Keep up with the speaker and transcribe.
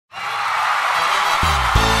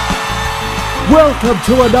Welcome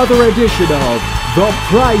to another edition of The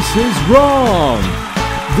Price is Wrong.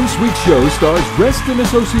 This week's show stars Reston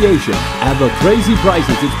Association and the crazy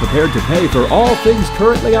prices it's prepared to pay for all things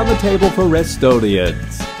currently on the table for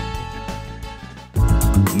Restonians.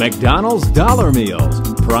 McDonald's Dollar Meals,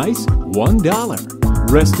 price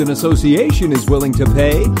 $1. Reston Association is willing to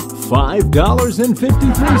pay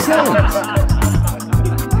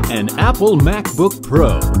 $5.53. An Apple MacBook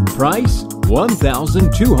Pro, price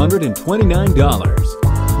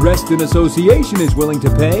 $1,229. Reston Association is willing to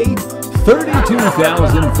pay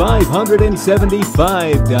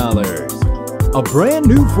 $32,575. A brand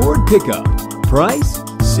new Ford pickup, price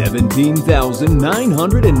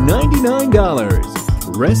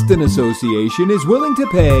 $17,999. Reston Association is willing to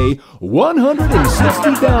pay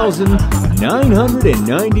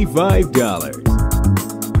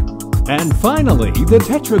 $160,995. And finally, the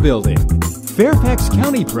Tetra Building. Fairfax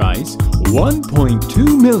County price,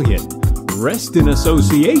 $1.2 million. Reston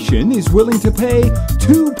Association is willing to pay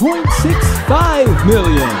 $2.65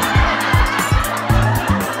 million.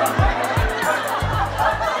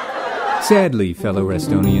 Sadly, fellow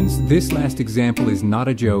Restonians, this last example is not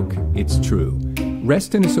a joke, it's true.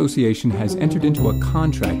 Reston Association has entered into a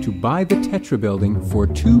contract to buy the Tetra Building for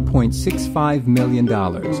 $2.65 million,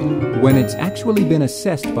 when it's actually been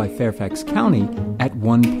assessed by Fairfax County at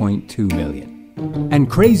 $1.2 million. And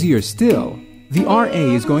crazier still, the RA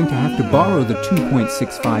is going to have to borrow the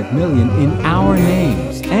 $2.65 million in our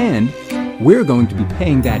names, and we're going to be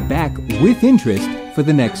paying that back with interest for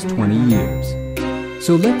the next 20 years.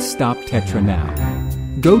 So let's stop Tetra now.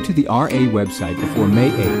 Go to the RA website before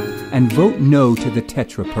May 8th and vote no to the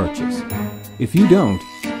Tetra purchase. If you don't,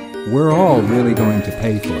 we're all really going to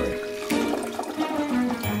pay for it.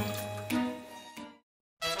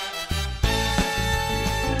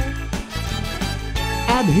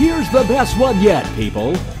 And here's the best one yet,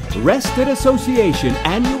 people. Reston Association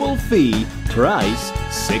annual fee, price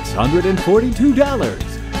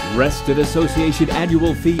 $642. Reston Association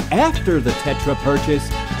annual fee after the Tetra purchase,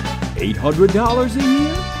 $800 a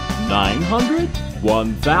year? $900?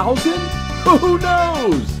 $1,000? Who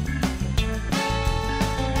knows?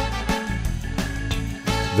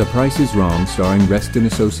 The Price is Wrong, starring Reston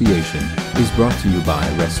Association, is brought to you by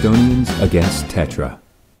Restonians Against Tetra.